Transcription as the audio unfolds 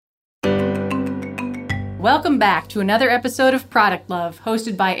Welcome back to another episode of Product Love,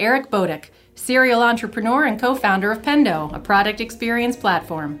 hosted by Eric Bodick, serial entrepreneur and co-founder of Pendo, a product experience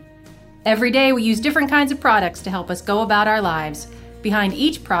platform. Every day we use different kinds of products to help us go about our lives. Behind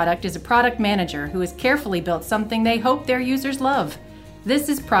each product is a product manager who has carefully built something they hope their users love. This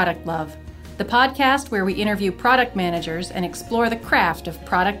is Product Love, the podcast where we interview product managers and explore the craft of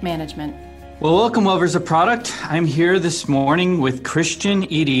product management. Well, welcome, lovers of product. I'm here this morning with Christian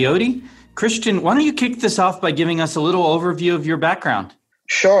Idiodi. Christian, why don't you kick this off by giving us a little overview of your background?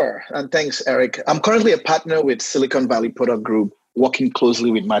 Sure. And thanks, Eric. I'm currently a partner with Silicon Valley Product Group, working closely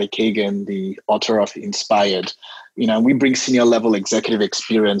with Matty Kagan, the author of Inspired. We bring senior level executive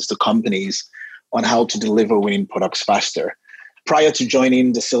experience to companies on how to deliver winning products faster. Prior to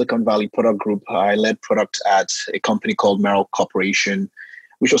joining the Silicon Valley Product Group, I led product at a company called Merrill Corporation,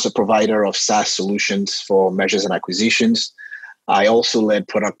 which was a provider of SaaS solutions for mergers and acquisitions. I also led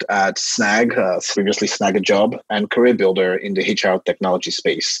product at Snag, previously Snag a Job, and CareerBuilder in the HR technology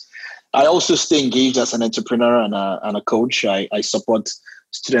space. I also stay engaged as an entrepreneur and a coach. I support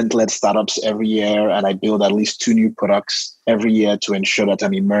student-led startups every year, and I build at least 2 new products every year to ensure that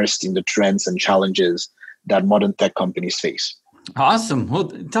I'm immersed in the trends and challenges that modern tech companies face. Awesome. Well,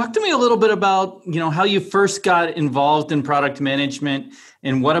 talk to me a little bit about, how you first got involved in product management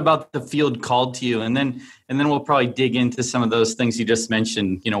and what about the field called to you? And then we'll probably dig into some of those things you just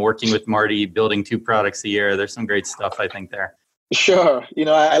mentioned, working with Marty, building 2 products a year. There's some great stuff, I think, there. Sure.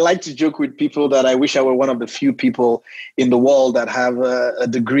 I like to joke with people that I wish I were one of the few people in the world that have a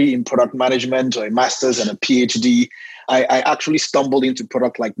degree in product management or a master's and a PhD. I actually stumbled into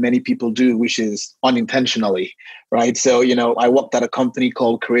product like many people do, which is unintentionally, right? So, I worked at a company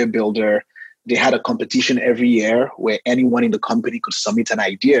called CareerBuilder. They had a competition every year where anyone in the company could submit an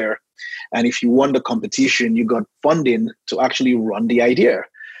idea. And if you won the competition, you got funding to actually run the idea.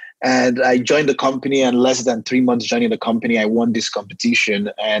 And I joined the company, and less than 3 months joining the company, I won this competition.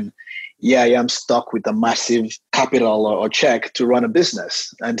 And I am stuck with a massive capital or check to run a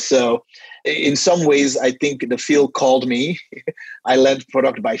business. And so in some ways, I think the field called me. I learned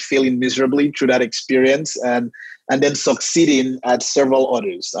product by failing miserably through that experience and then succeeding at several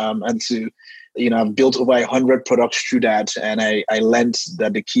others. I've built over 100 products through that. And I learned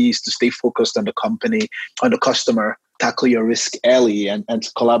that the key is to stay focused on the company, on the customer, tackle your risk early and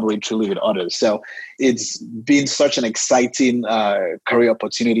to collaborate truly with others. So it's been such an exciting career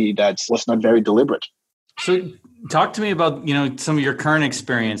opportunity that was not very deliberate. So talk to me about, some of your current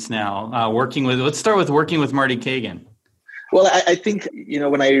experience now let's start with working with Marty Kagan. Well, I think,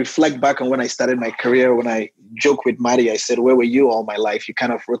 when I reflect back on when I started my career, when I joke with Marty, I said, where were you all my life? You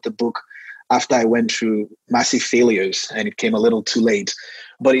kind of wrote the book after I went through massive failures and it came a little too late.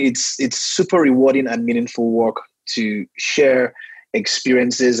 But it's super rewarding and meaningful work to share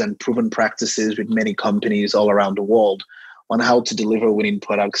experiences and proven practices with many companies all around the world on how to deliver winning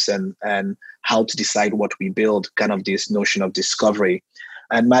products and how to decide what we build, kind of this notion of discovery.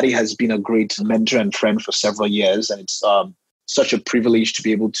 And Matty has been a great mentor and friend for several years. And it's such a privilege to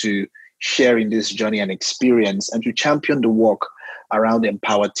be able to share in this journey and experience and to champion the work around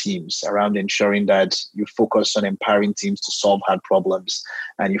empowered teams, around ensuring that you focus on empowering teams to solve hard problems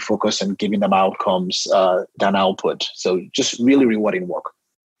and you focus on giving them outcomes than output. So just really rewarding work.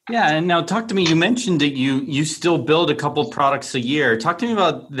 Yeah. And now talk to me, you mentioned that you still build a couple products a year. Talk to me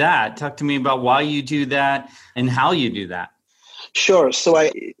about that. Talk to me about why you do that and how you do that. Sure. So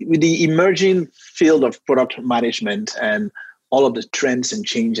with the emerging field of product management and all of the trends and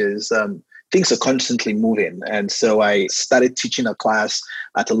changes, things are constantly moving. And so I started teaching a class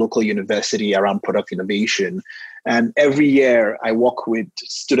at a local university around product innovation. And every year I work with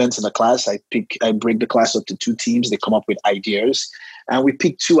students in the class. I break the class up to 2 teams. They come up with ideas and we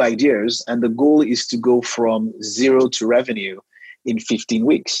pick 2 ideas. And the goal is to go from 0 to revenue in 15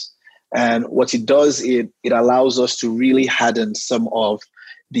 weeks. And what it does, it allows us to really harden some of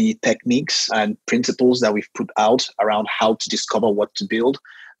the techniques and principles that we've put out around how to discover what to build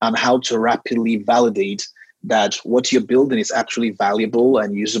and how to rapidly validate that what you're building is actually valuable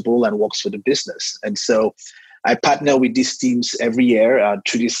and usable and works for the business. And so I partner with these teams every year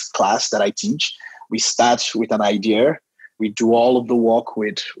through this class that I teach. We start with an idea. We do all of the work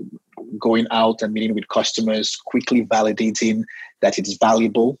with going out and meeting with customers, quickly validating that it's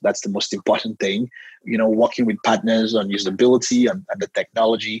valuable. That's the most important thing. Working with partners on usability and the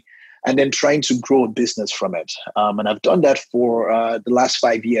technology, and then trying to grow a business from it. And I've done that for the last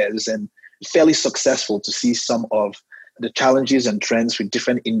 5 years and fairly successful to see some of the challenges and trends with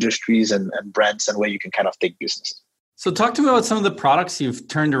different industries and brands and where you can kind of take business. So talk to me about some of the products you've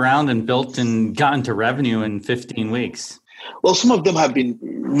turned around and built and gotten to revenue in 15 weeks. Well, some of them have been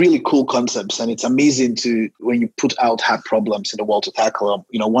really cool concepts, and it's amazing to when you put out hard problems in the world to tackle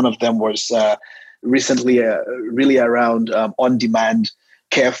them. One of them was recently really around on-demand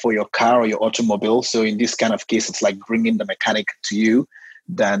care for your car or your automobile. So in this kind of case, it's like bringing the mechanic to you,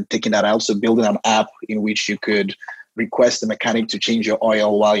 than taking that out. So building an app in which you could request the mechanic to change your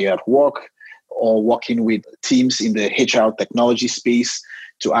oil while you're at work, or working with teams in the HR technology space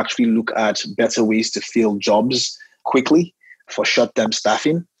to actually look at better ways to fill jobs quickly for short-term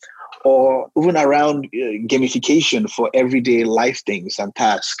staffing, or even around gamification for everyday life things and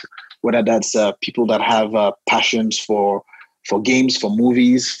tasks, whether that's people that have passions for games, for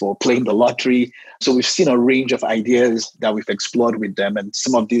movies, for playing the lottery. So we've seen a range of ideas that we've explored with them, and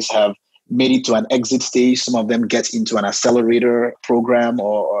some of these have made it to an exit stage. Some of them get into an accelerator program,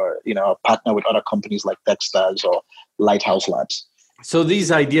 or partner with other companies like Techstars or Lighthouse Labs. So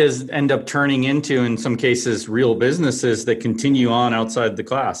these ideas end up turning into, in some cases, real businesses that continue on outside the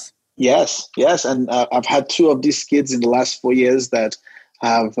class. Yes. And I've had two of these kids in the last 4 years that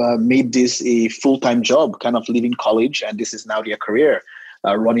have made this a full-time job, kind of leaving college, and this is now their career,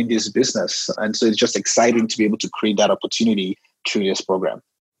 running this business. And so it's just exciting to be able to create that opportunity through this program.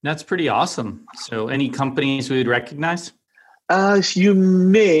 That's pretty awesome. So any companies we would recognize? You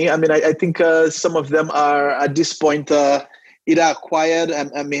may. I think some of them are at this point either acquired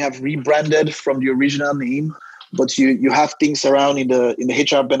and may have rebranded from the original name. But you have things around in the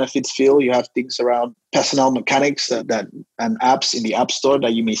HR benefits field. You have things around personal mechanics and apps in the App Store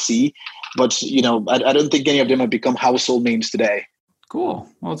that you may see. But I don't think any of them have become household names today. Cool.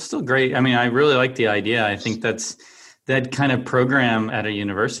 Well, it's still great. I really like the idea. I think that kind of program at a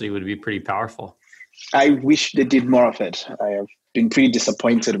university would be pretty powerful. I wish they did more of it. I have been pretty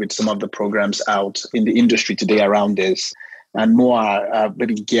disappointed with some of the programs out in the industry today around this, and more are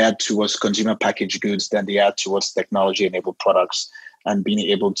maybe geared towards consumer packaged goods than they are towards technology-enabled products and being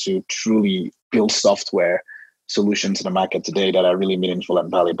able to truly build software solutions in the market today that are really meaningful and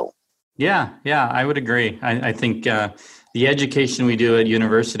valuable. Yeah, I would agree. I think the education we do at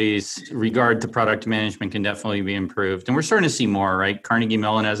universities regard to product management can definitely be improved. And we're starting to see more, right? Carnegie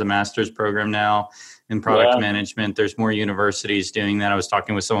Mellon has a master's program now in product management. There's more universities doing that. I was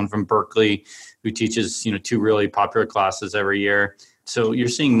talking with someone from Berkeley who teaches, 2 really popular classes every year. So you're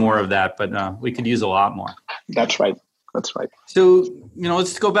seeing more of that, but we could use a lot more. That's right. So,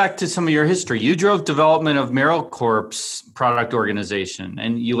 let's go back to some of your history. You drove development of AmeriCorp's product organization,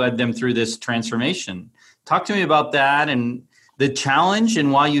 and you led them through this transformation. Talk to me about that and the challenge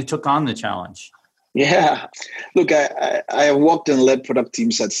and why you took on the challenge. Yeah. Look, I have worked and led product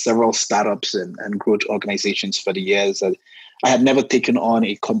teams at several startups and growth organizations for the years. I had never taken on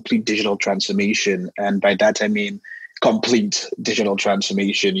a complete digital transformation. And by that, I mean complete digital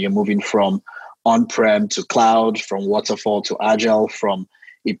transformation. You're moving from on-prem to cloud, from waterfall to agile, from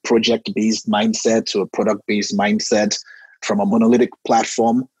a project-based mindset to a product-based mindset, from a monolithic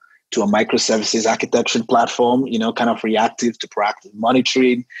platform to a microservices architecture platform, kind of reactive to proactive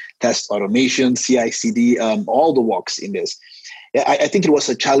monitoring, test automation, CI/CD, all the works in this. I think it was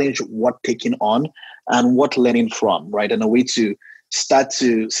a challenge what taking on and what learning from, right? And a way to start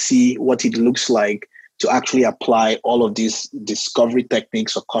to see what it looks like to actually apply all of these discovery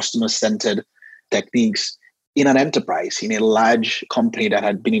techniques or customer-centered techniques in an enterprise, in a large company that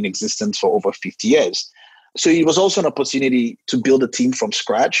had been in existence for over 50 years. So it was also an opportunity to build a team from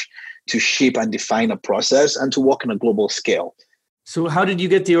scratch, to shape and define a process, and to work on a global scale. So how did you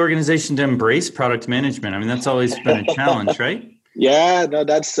get the organization to embrace product management? That's always been a challenge, right? Yeah, no,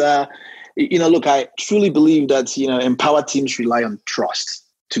 that's, look, I truly believe that, empowered teams rely on trust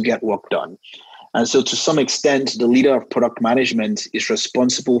to get work done. And so to some extent, the leader of product management is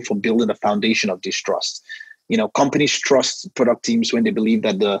responsible for building the foundation of this trust. Companies trust product teams when they believe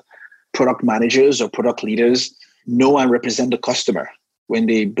that the product managers or product leaders know and represent the customer, when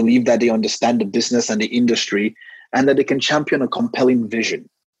they believe that they understand the business and the industry, and that they can champion a compelling vision.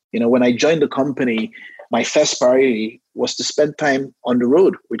 When I joined the company, my first priority was to spend time on the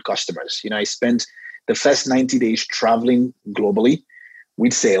road with customers. I spent the first 90 days traveling globally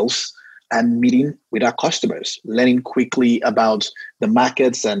with sales and meeting with our customers, learning quickly about the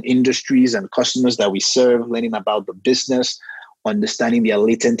markets and industries and customers that we serve, learning about the business, understanding their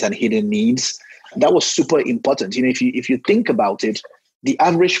latent and hidden needs. That was super important. If you think about it, the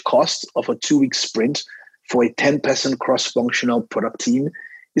average cost of a 2-week sprint for a 10-person cross-functional product team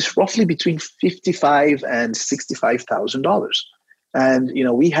is roughly between $55,000 and $65,000. And,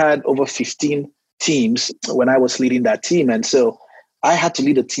 we had over 15 teams when I was leading that team. And so I had to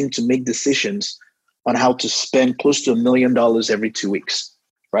lead a team to make decisions on how to spend close to $1 million every 2 weeks.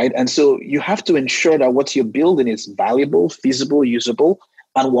 right? And so you have to ensure that what you're building is valuable, feasible, usable,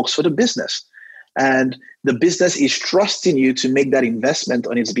 and works for the business. And the business is trusting you to make that investment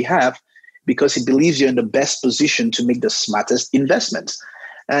on its behalf because it believes you're in the best position to make the smartest investments.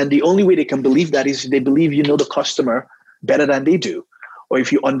 And the only way they can believe that is if they believe you know the customer better than they do, or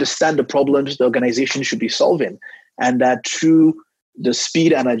if you understand the problems the organization should be solving, and that through the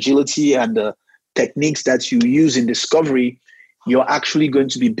speed and agility and the techniques that you use in discovery, you're actually going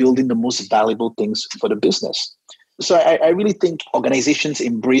to be building the most valuable things for the business. So I really think organizations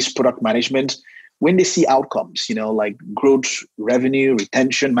embrace product management when they see outcomes, like growth, revenue,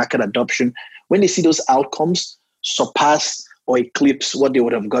 retention, market adoption. When they see those outcomes surpass or eclipse what they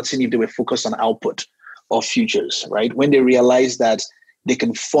would have gotten if they were focused on output or futures, right? When they realize that they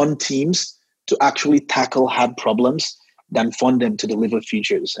can fund teams to actually tackle hard problems than fund them to deliver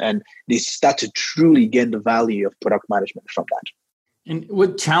futures. And they start to truly gain the value of product management from that. And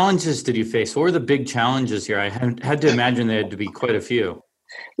what challenges did you face? What were the big challenges here? I had to imagine there had to be quite a few.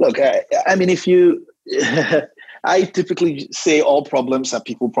 Look, I mean, if you, I typically say all problems are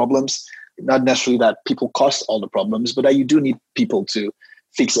people problems, not necessarily that people cause all the problems, but that you do need people to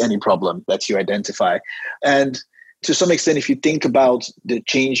fix any problem that you identify. And to some extent, if you think about the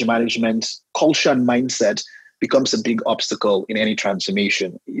change management, culture and mindset becomes a big obstacle in any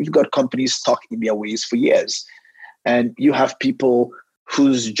transformation. You've got companies stuck in their ways for years, and you have people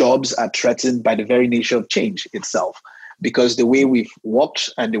whose jobs are threatened by the very nature of change itself, because the way we've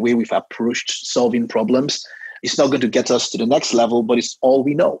worked and the way we've approached solving problems is not going to get us to the next level, but it's all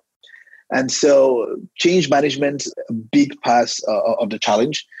we know. And so change management, a big part of the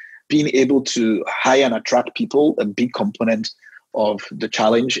challenge, being able to hire and attract people, a big component of the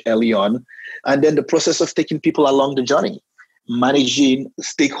challenge early on. And then the process of taking people along the journey, managing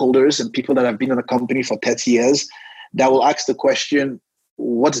stakeholders and people that have been in the company for 30 years that will ask the question,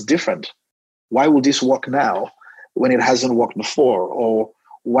 what's different? Why will this work now when it hasn't worked before? Or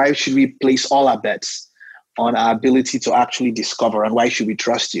why should we place all our bets on our ability to actually discover, and why should we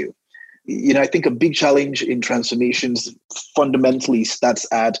trust you? I think a big challenge in transformations fundamentally starts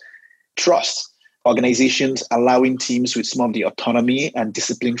at trust. Organizations allowing teams with some of the autonomy and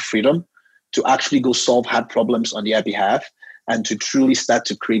discipline freedom to actually go solve hard problems on their behalf and to truly start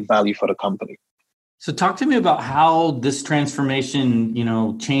to create value for the company. So talk to me about how this transformation,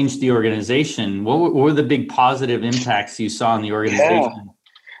 changed the organization. What were the big positive impacts you saw in the organization? Yeah.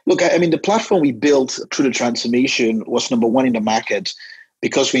 Look, I mean, the platform we built through the transformation was number one in the market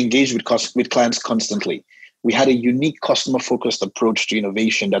because we engaged with clients constantly. We had a unique customer-focused approach to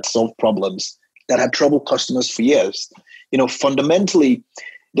innovation that solved problems that had troubled customers for years. Fundamentally,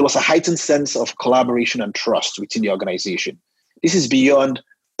 there was a heightened sense of collaboration and trust within the organization. This is beyond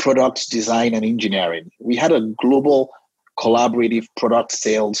product design and engineering. We had a global collaborative product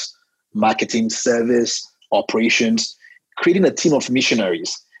sales, marketing, service, operations, creating a team of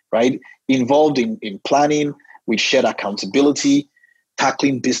missionaries, right? Involved in planning with shared accountability,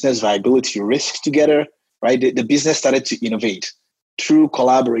 tackling business viability risks together, right? The business started to innovate. Through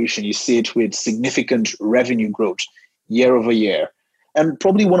collaboration, you see it with significant revenue growth year over year. And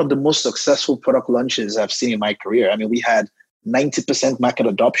probably one of the most successful product launches I've seen in my career. I mean, we had 90% market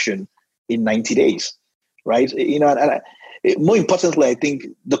adoption in 90 days, right? More importantly, I think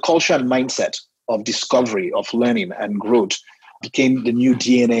the culture and mindset of discovery, of learning and growth became the new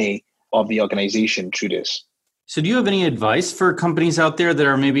DNA of the organization through this. So do you have any advice for companies out there that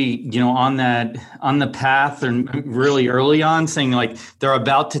are maybe, on the path and really early on, saying like they're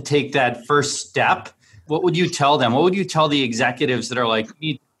about to take that first step? What would you tell them? What would you tell the executives that are like,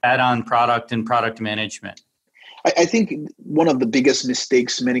 you need to add on product and product management? I think one of the biggest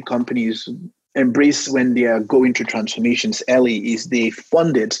mistakes many companies embrace when they are going through transformations early is they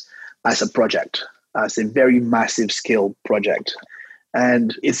fund it as a project, as a very massive scale project.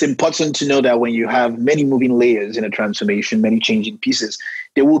 And it's important to know that when you have many moving layers in a transformation, many changing pieces,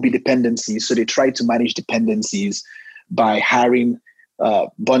 there will be dependencies. So they try to manage dependencies by hiring a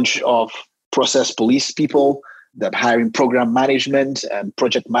bunch of process police people, that hiring program management and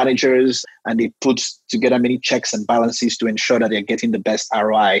project managers, and they put together many checks and balances to ensure that they're getting the best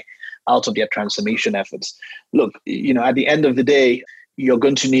ROI out of their transformation efforts. Look, at the end of the day, you're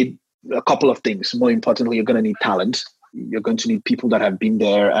going to need a couple of things. More importantly, you're going to need talent. You're going to need people that have been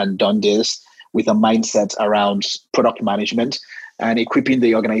there and done this with a mindset around product management and equipping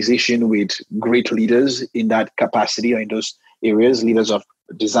the organization with great leaders in that capacity or in those areas, leaders of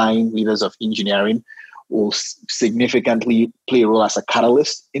design, leaders of engineering, will significantly play a role as a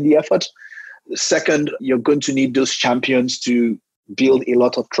catalyst in the effort. Second, you're going to need those champions to build a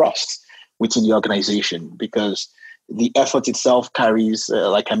lot of trust within the organization, because the effort itself carries,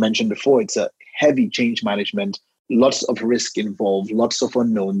 like I mentioned before, it's a heavy change management, lots of risk involved, lots of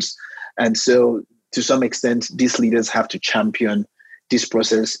unknowns. And so to some extent, these leaders have to champion this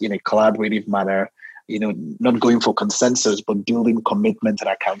process in a collaborative manner, not going for consensus, but building commitment and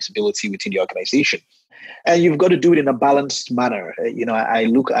accountability within the organization. And you've got to do it in a balanced manner. I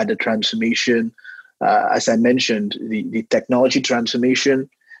look at the transformation, as I mentioned, the technology transformation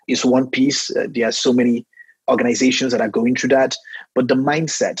is one piece. There are so many organizations that are going through that, but the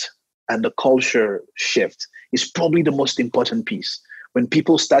mindset and the culture shift is probably the most important piece. When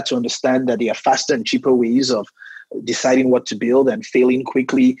people start to understand that there are faster and cheaper ways of deciding what to build and failing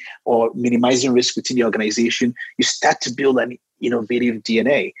quickly or minimizing risk within the organization, you start to build an innovative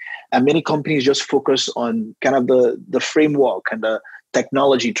DNA. And many companies just focus on kind of the framework and the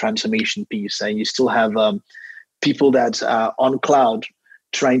technology transformation piece. And you still have people that are on cloud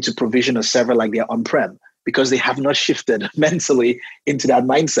trying to provision a server like they're on-prem because they have not shifted mentally into that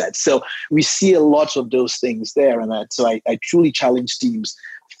mindset. So we see a lot of those things there. And so I truly challenge teams,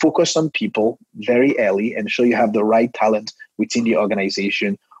 focus on people very early, ensure you have the right talent within the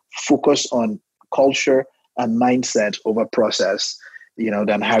organization, focus on culture and mindset over process,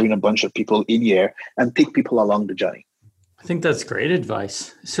 than hiring a bunch of people in here, and take people along the journey. I think that's great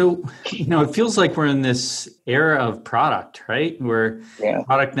advice. So, it feels like we're in this era of product, right? Where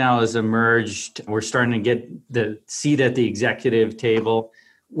product now has emerged. We're starting to get the seat at the executive table.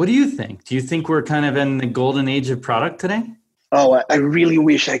 What do you think? Do you think we're kind of in the golden age of product today? Oh, I really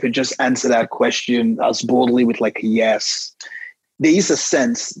wish I could just answer that question as boldly with like a yes. There is a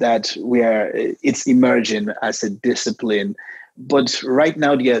sense that it's emerging as a discipline, but right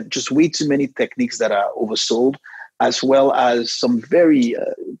now there are just way too many techniques that are oversold, as well as some very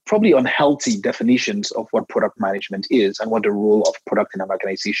probably unhealthy definitions of what product management is and what the role of product in an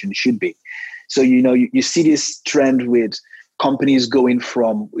organization should be. So, you see this trend with companies going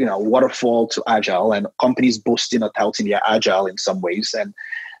from, waterfall to agile, and companies boasting or touting they're agile in some ways.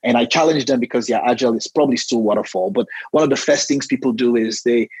 And I challenge them because their agile is probably still waterfall. But one of the first things people do is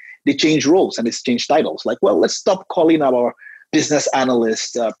they change roles and they change titles. Like, well, let's stop calling our business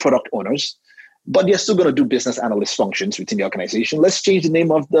analysts product owners, but they're still going to do business analyst functions within the organization. Let's change the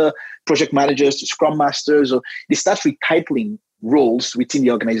name of the project managers to scrum masters, or they start retitling roles within the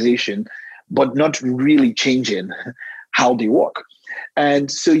organization, but not really changing how they work.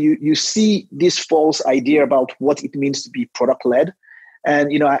 And so you see this false idea about what it means to be product-led.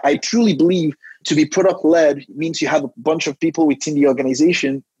 And, I truly believe to be product-led means you have a bunch of people within the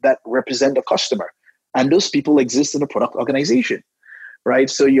organization that represent the customer. And those people exist in a product organization, right?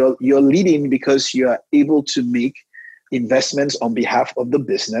 So you're leading because you're able to make investments on behalf of the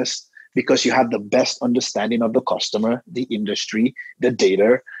business because you have the best understanding of the customer, the industry, the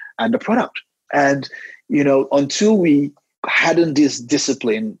data, and the product. And, until we harden this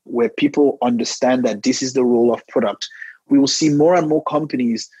discipline where people understand that this is the role of product, we will see more and more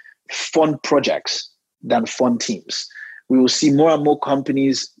companies fund projects than fund teams. We will see more and more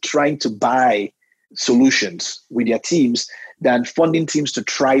companies trying to buy solutions with their teams than funding teams to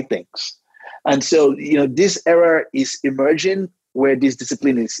try things. And so, this era is emerging where this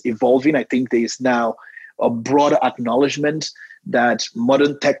discipline is evolving. I think there is now a broader acknowledgement that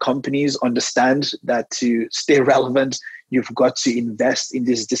modern tech companies understand that to stay relevant, you've got to invest in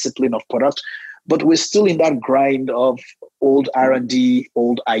this discipline of product. But we're still in that grind of old R&D,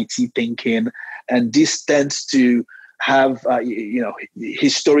 old IT thinking. And this tends to have,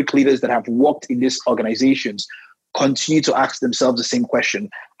 historic leaders that have worked in these organizations continue to ask themselves the same question.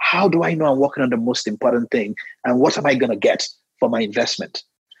 How do I know I'm working on the most important thing? And what am I going to get for my investment?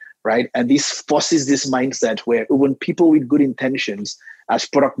 Right? And this forces this mindset where even people with good intentions as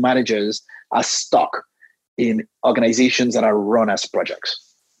product managers are stuck in organizations that are run as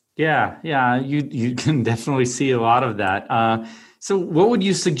projects. Yeah, you can definitely see a lot of that. So what would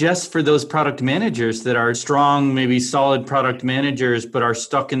you suggest for those product managers that are strong, maybe solid product managers, but are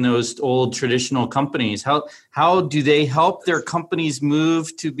stuck in those old traditional companies? How do they help their companies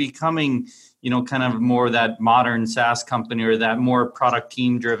move to becoming, kind of more that modern SaaS company or that more product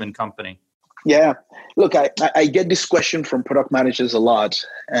team driven company? Yeah, look, I get this question from product managers a lot.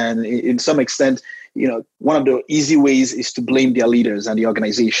 And in some extent, one of the easy ways is to blame their leaders and the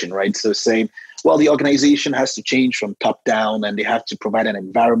organization, right? So saying, well, the organization has to change from top down and they have to provide an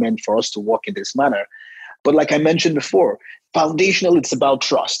environment for us to work in this manner. But like I mentioned before, foundational, it's about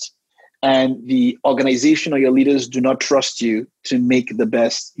trust. And the organization or your leaders do not trust you to make the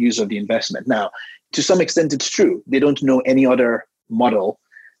best use of the investment. Now, to some extent, it's true. They don't know any other model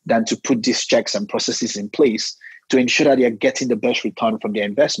than to put these checks and processes in place to ensure that they are getting the best return from their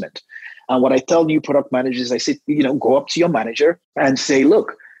investment. And what I tell new product managers, I say, go up to your manager and say,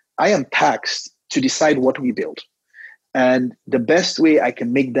 look, I am tasked to decide what we build. And the best way I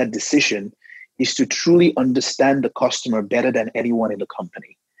can make that decision is to truly understand the customer better than anyone in the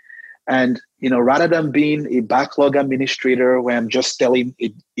company. And, rather than being a backlog administrator where I'm just telling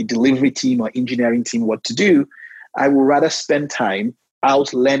a delivery team or engineering team what to do, I would rather spend time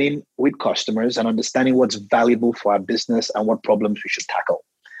out learning with customers and understanding what's valuable for our business and what problems we should tackle.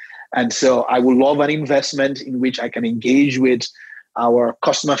 And so I would love an investment in which I can engage with our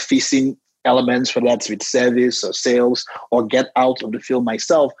customer-facing elements, whether that's with service or sales, or get out of the field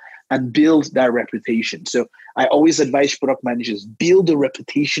myself and build that reputation. So I always advise product managers, build a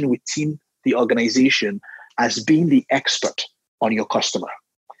reputation within the organization as being the expert on your customer.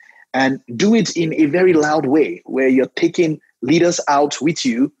 And do it in a very loud way where you're taking leaders out with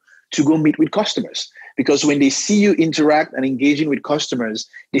you to go meet with customers. Because when they see you interact and engaging with customers,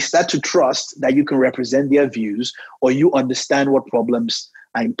 they start to trust that you can represent their views or you understand what problems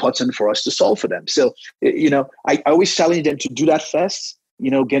are important for us to solve for them. So, I always challenge them to do that first,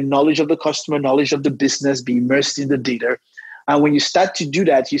 get knowledge of the customer, knowledge of the business, be immersed in the data. And when you start to do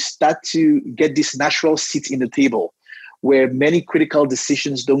that, you start to get this natural seat in the table where many critical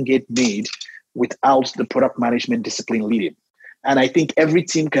decisions don't get made without the product management discipline leading. And I think every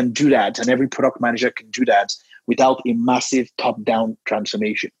team can do that and every product manager can do that without a massive top-down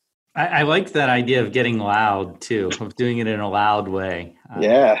transformation. I like that idea of getting loud too, of doing it in a loud way.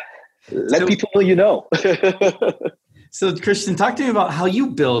 Let people know you know. So Christian, talk to me about how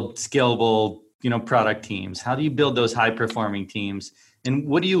you build scalable, product teams. How do you build those high-performing teams? And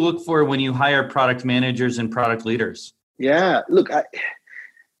what do you look for when you hire product managers and product leaders? Yeah, look,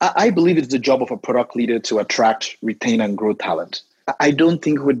 I believe it's the job of a product leader to attract, retain, and grow talent. I don't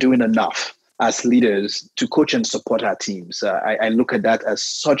think we're doing enough as leaders to coach and support our teams. I look at that as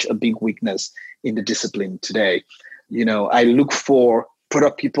such a big weakness in the discipline today. I look for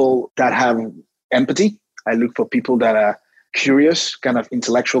product people that have empathy. I look for people that are curious, kind of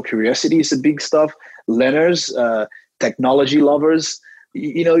intellectual curiosity is a big stuff. Learners, technology lovers.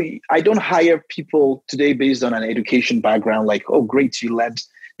 I don't hire people today based on an education background like, oh, great, you learned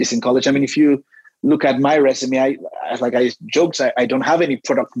this in college. I mean, if you look at my resume, I joked, I don't have any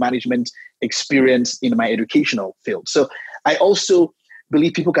product management experience in my educational field. So I also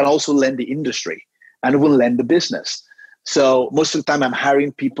believe people can also learn the industry and will learn the business. So most of the time I'm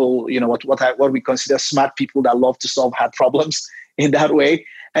hiring people, what we consider smart people that love to solve hard problems in that way.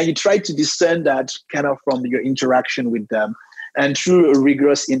 And you try to discern that kind of from your interaction with them and through a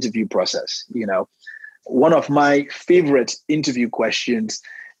rigorous interview process. One of my favorite interview questions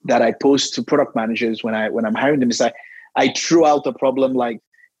that I pose to product managers when I'm hiring them is I threw out a problem like,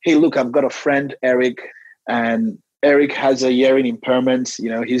 hey, look, I've got a friend, Eric, and Eric has a hearing impairment.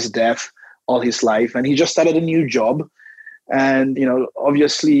 He's deaf all his life, and he just started a new job. And,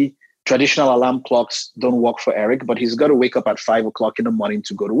 obviously, traditional alarm clocks don't work for Eric, but he's got to wake up at 5 o'clock in the morning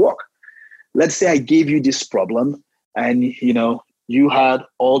to go to work. Let's say I gave you this problem and, you had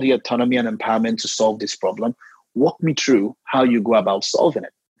all the autonomy and empowerment to solve this problem. Walk me through how you go about solving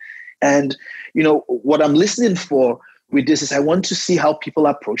it. And, what I'm listening for with this is I want to see how people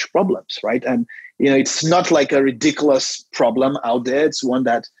approach problems, right? And, it's not like a ridiculous problem out there. It's one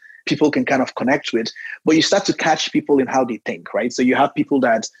that people can kind of connect with, but you start to catch people in how they think, right? So you have people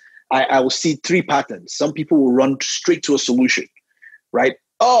that I will see three patterns. Some people will run straight to a solution, right?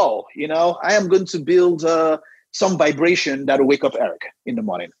 Oh, I am going to build some vibration that will wake up Eric in the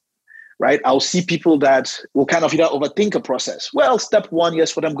morning, right? I'll see people that will kind of overthink a process. Well, step one,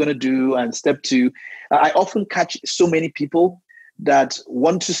 yes, what I'm going to do. And step two, I often catch so many people that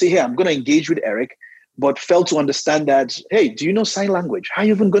want to say, hey, I'm going to engage with Eric, but fail to understand that, hey, do you know sign language? How are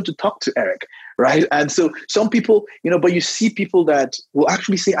you even going to talk to Eric, right? And so some people, but you see people that will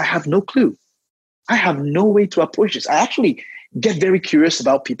actually say, I have no clue. I have no way to approach this. I actually get very curious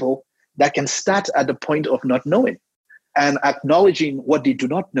about people that can start at the point of not knowing and acknowledging what they do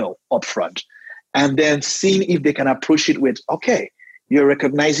not know upfront, and then seeing if they can approach it with, okay, you're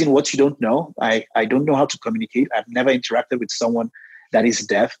recognizing what you don't know. I don't know how to communicate. I've never interacted with someone that is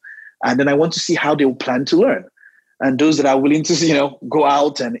deaf. And then I want to see how they will plan to learn. And those that are willing to, go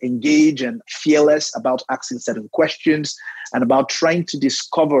out and engage and fearless about asking certain questions and about trying to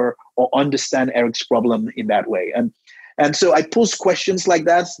discover or understand Eric's problem in that way. And so I pose questions like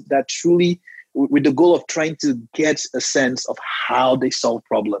that truly with the goal of trying to get a sense of how they solve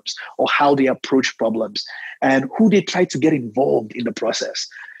problems or how they approach problems and who they try to get involved in the process.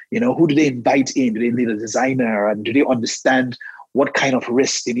 Who do they invite in? Do they need a designer? And do they understand what kind of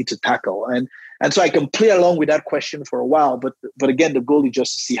risks they need to tackle. And so I can play along with that question for a while, but again, the goal is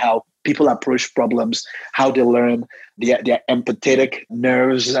just to see how people approach problems, how they learn, their empathetic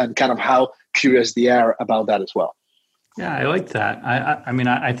nerves, and kind of how curious they are about that as well. Yeah, I like that. I mean,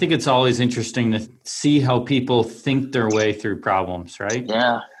 I think it's always interesting to see how people think their way through problems, right?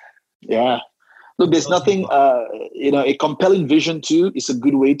 Yeah. Look, there's nothing, a compelling vision too is a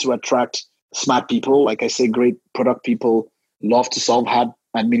good way to attract smart people. Like I say, great product people love to solve hard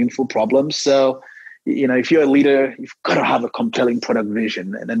and meaningful problems. So, if you're a leader, you've got to have a compelling product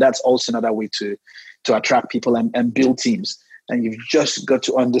vision. And then that's also another way to attract people and build teams. And you've just got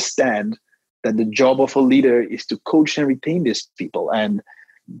to understand that the job of a leader is to coach and retain these people. And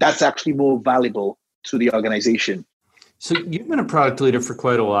that's actually more valuable to the organization. So you've been a product leader for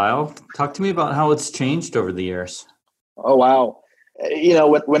quite a while. Talk to me about how it's changed over the years. Oh, wow.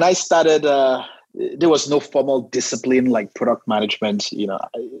 When I started, there was no formal discipline like product management.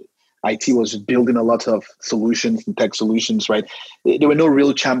 IT was building a lot of solutions and tech solutions, right? There were no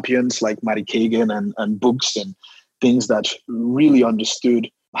real champions like Matty Kagan and books and things that really understood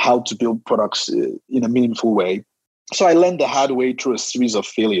how to build products in a meaningful way. So I learned the hard way through a series of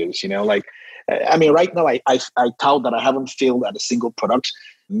failures, right now I tout that I haven't failed at a single product,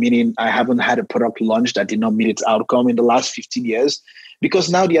 meaning I haven't had a product launch that did not meet its outcome in the last 15 years, because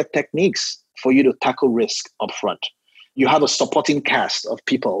now there are techniques for you to tackle risk upfront. You have a supporting cast of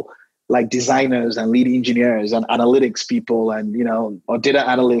people like designers and lead engineers and analytics people and, or data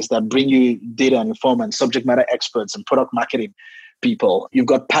analysts that bring you data and inform and subject matter experts and product marketing people. You've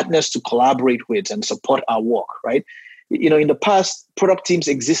got partners to collaborate with and support our work, right? In the past, product teams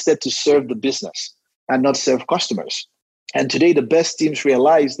existed to serve the business and not serve customers. And today, the best teams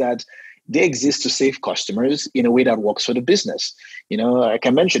realize that they exist to save customers in a way that works for the business. Like I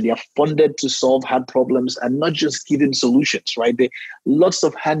mentioned, they are funded to solve hard problems and not just giving solutions, right? Lots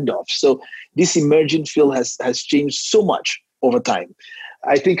of handoffs. So this emerging field has changed so much over time.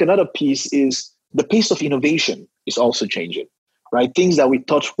 I think another piece is the pace of innovation is also changing, right? Things that we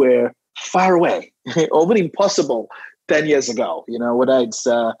thought were far away, or even impossible 10 years ago, whether it's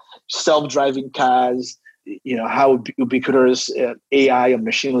self-driving cars, how ubiquitous AI and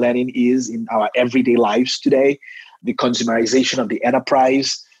machine learning is in our everyday lives today, the consumerization of the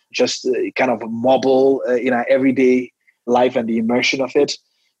enterprise, just kind of mobile in our everyday life and the immersion of it.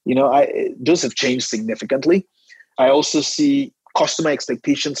 Those have changed significantly. I also see customer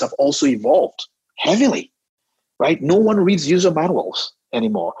expectations have also evolved heavily, right? No one reads user manuals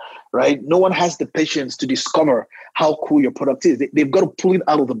anymore, right? No one has the patience to discover how cool your product is. They've got to pull it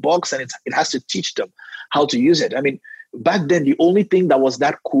out of the box and it has to teach them how to use it. I mean, back then, the only thing that was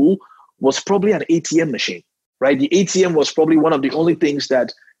that cool was probably an ATM machine, right? The ATM was probably one of the only things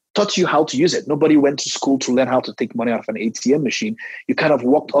that taught you how to use it. Nobody went to school to learn how to take money out of an ATM machine. You kind of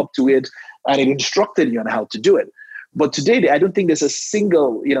walked up to it and it instructed you on how to do it. But today, I don't think there's a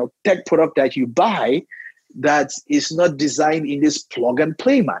single, tech product that you buy that is not designed in this plug and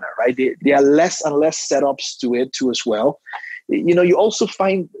play manner, right? There are less and less setups to it too as well. You also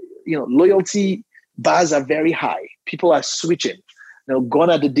find, loyalty bars are very high. People are switching. Gone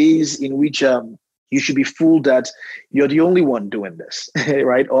are the days in which you should be fooled that you're the only one doing this,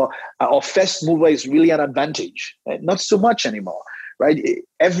 right? Or first mover is really an advantage. Not so much anymore, right?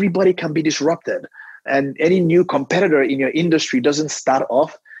 Everybody can be disrupted. And any new competitor in your industry doesn't start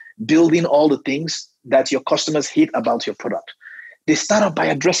off building all the things that your customers hate about your product. They start off by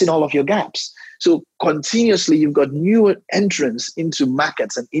addressing all of your gaps. So continuously, you've got new entrants into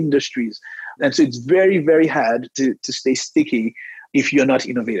markets and industries. And so it's very, very hard to stay sticky if you're not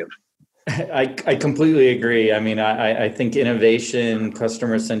innovative. I completely agree. I mean, I think innovation,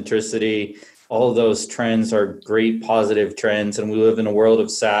 customer centricity, all of those trends are great positive trends. And we live in a world of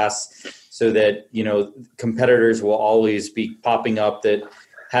SaaS so that, competitors will always be popping up that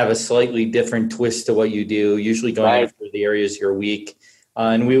have a slightly different twist to what you do, usually going after the areas you're weak.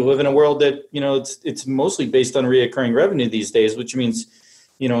 And we live in a world that, it's mostly based on reoccurring revenue these days, which means,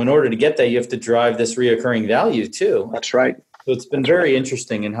 in order to get that, you have to drive this reoccurring value too. That's right. So it's been very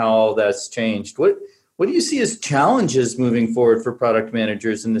interesting in how all that's changed. What do you see as challenges moving forward for product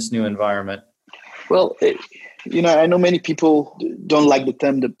managers in this new environment? Well, I know many people don't like the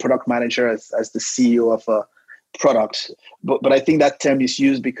term the product manager as the CEO of a product, but I think that term is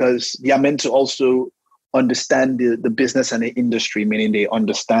used because they are meant to also understand the business and the industry, meaning they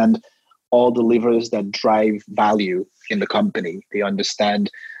understand all the levers that drive value in the company. They understand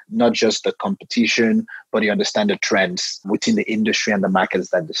not just the competition, but they understand the trends within the industry and the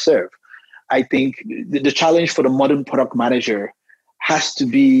markets that they serve. I think the challenge for the modern product manager has to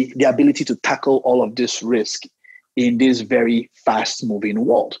be the ability to tackle all of this risk in this very fast moving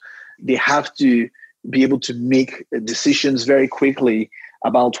world. They have to be able to make decisions very quickly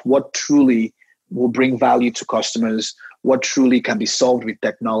about what truly will bring value to customers, what truly can be solved with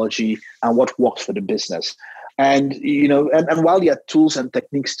technology, and what works for the business. And and while there are tools and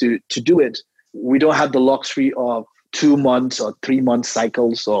techniques to do it, we don't have the luxury of 2 months or 3 month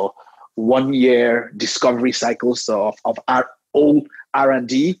cycles or 1 year discovery cycles of our old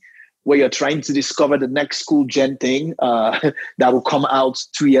R&D, where you're trying to discover the next cool gen thing that will come out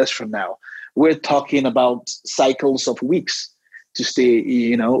 2 years from now. We're talking about cycles of weeks to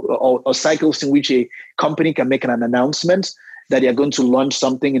stay, or cycles in which a company can make an announcement that they're going to launch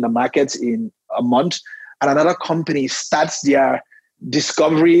something in the market in a month, and another company starts their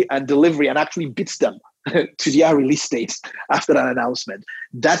discovery and delivery and actually beats them to their release date after that announcement.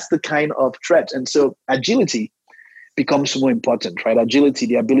 That's the kind of threat. And so agility becomes more important, right? Agility,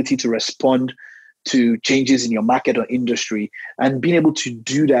 the ability to respond to changes in your market or industry, and being able to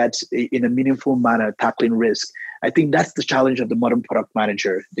do that in a meaningful manner, tackling risk. I think that's the challenge of the modern product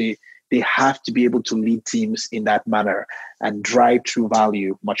manager. They have to be able to lead teams in that manner and drive true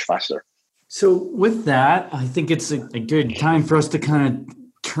value much faster. So with that, I think it's a good time for us to kind of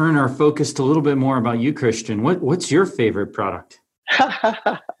turn our focus to a little bit more about you, Christian. What's your favorite product?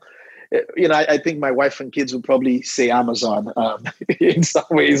 I think my wife and kids would probably say Amazon. In some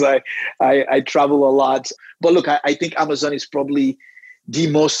ways, I travel a lot. But look, I think Amazon is probably the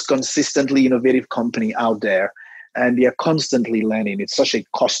most consistently innovative company out there. And they are constantly learning. It's such a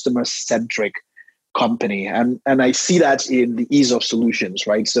customer-centric company. And I see that in the ease of solutions,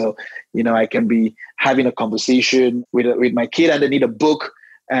 right? So, I can be having a conversation with my kid and they need a book,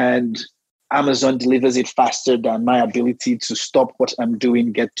 and Amazon delivers it faster than my ability to stop what I'm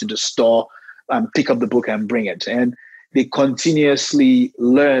doing, get to the store, pick up the book and bring it. And they continuously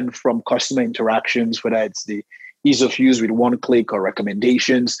learn from customer interactions, whether it's the ease of use with one click or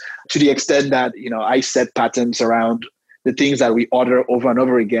recommendations, to the extent that, I set patterns around the things that we order over and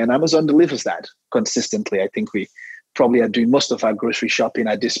over again. Amazon delivers that consistently. I think we probably are doing most of our grocery shopping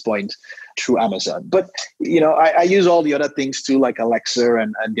at this point through Amazon. But, I use all the other things too, like Alexa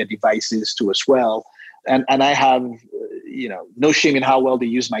and their devices too as well. And I have, no shame in how well they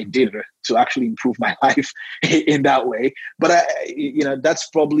use my data to actually improve my life in that way. But, that's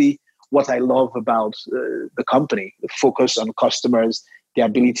probably what I love about the company, the focus on customers, the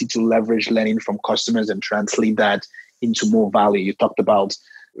ability to leverage learning from customers and translate that into more value. You talked about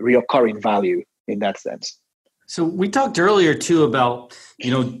recurring value in that sense. So we talked earlier too about,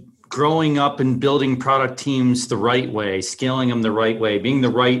 growing up and building product teams the right way, scaling them the right way, being the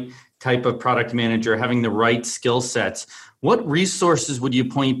right type of product manager, having the right skill sets. What resources would you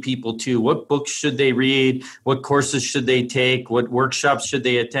point people to? What books should they read? What courses should they take? What workshops should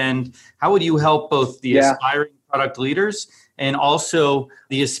they attend? How would you help both the aspiring product leaders and also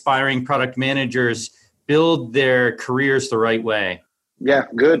the aspiring product managers build their careers the right way? Yeah,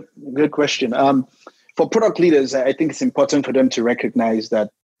 good question. For product leaders, I think it's important for them to recognize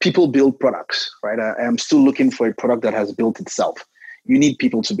that people build products, right? I am still looking for a product that has built itself. You need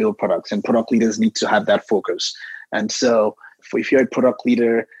people to build products, and product leaders need to have that focus. And so if you're a product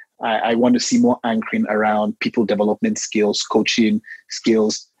leader, I want to see more anchoring around people development skills, coaching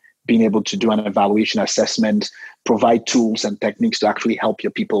skills, being able to do an evaluation assessment, provide tools and techniques to actually help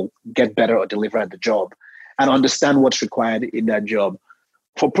your people get better or deliver at the job, and understand what's required in that job.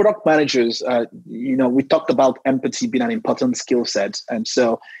 For product managers, we talked about empathy being an important skill set. And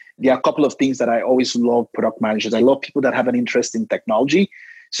so there are a couple of things that I always love product managers. I love people that have an interest in technology.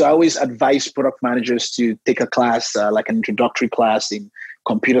 So I always advise product managers to take a class, like an introductory class in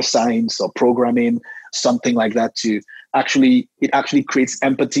computer science or programming, something like that, it actually creates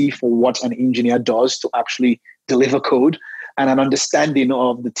empathy for what an engineer does to actually deliver code and an understanding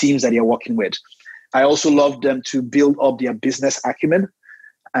of the teams that you're working with. I also love them to build up their business acumen.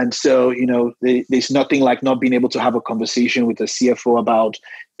 And so, there's nothing like not being able to have a conversation with a CFO about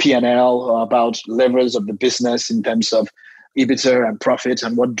P&L or about levers of the business in terms of EBITDA and profit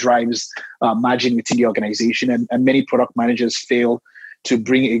and what drives margin within the organization. And many product managers fail to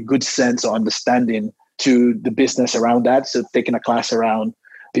bring a good sense or understanding to the business around that. So taking a class around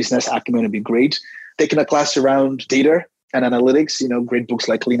business acumen would be great. Taking a class around data and analytics, great books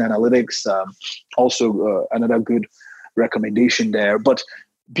like Lean Analytics, also another good recommendation there. But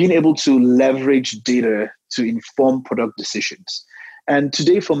being able to leverage data to inform product decisions. And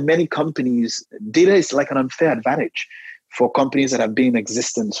today, for many companies, data is like an unfair advantage for companies that have been in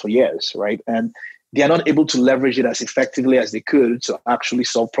existence for years, right? And they are not able to leverage it as effectively as they could to actually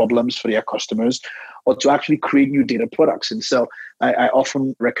solve problems for their customers, or to actually create new data products. And so I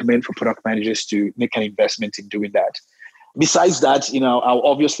often recommend for product managers to make an investment in doing that. Besides that, I'll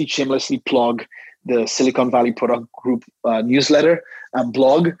obviously shamelessly plug the Silicon Valley Product Group newsletter and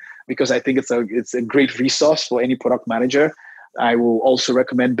blog, because I think it's a great resource for any product manager. I will also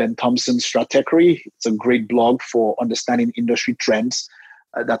recommend Ben Thompson's Stratechery. It's a great blog for understanding industry trends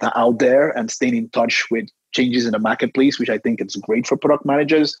that are out there and staying in touch with changes in the marketplace, which I think it's great for product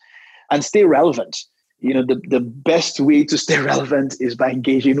managers. And stay relevant. The best way to stay relevant is by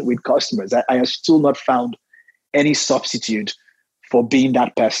engaging with customers. I have still not found any substitute for being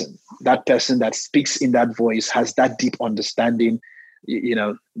that person that speaks in that voice, has that deep understanding.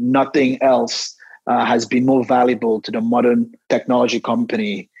 Nothing else has been more valuable to the modern technology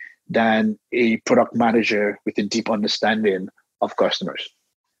company than a product manager with a deep understanding of customers.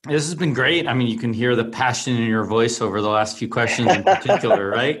 This has been great. I mean, you can hear the passion in your voice over the last few questions in particular,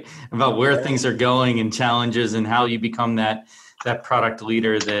 right? About where things are going and challenges and how you become that product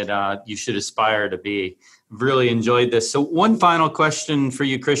leader that you should aspire to be. Really enjoyed this. So one final question for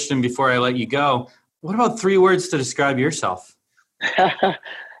you, Christian, before I let you go. What about 3 words to describe yourself?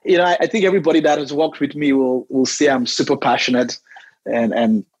 I think everybody that has worked with me will say I'm super passionate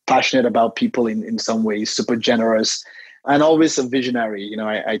and passionate about people in some ways, super generous, and always a visionary.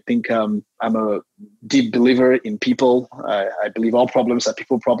 I think I'm a deep believer in people. I believe all problems are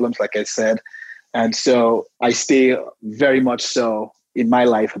people problems, like I said. And so I stay very much so in my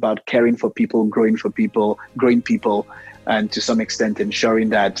life about caring for people, growing people, and to some extent ensuring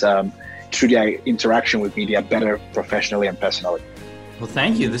that through their interaction with me, they are better professionally and personally. Well,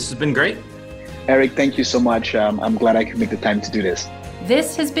 thank you. This has been great. Eric, thank you so much. I'm glad I could make the time to do this.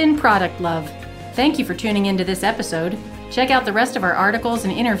 This has been Product Love. Thank you for tuning into this episode. Check out the rest of our articles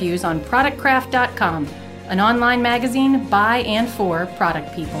and interviews on productcraft.com, an online magazine by and for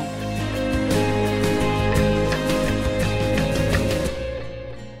product people.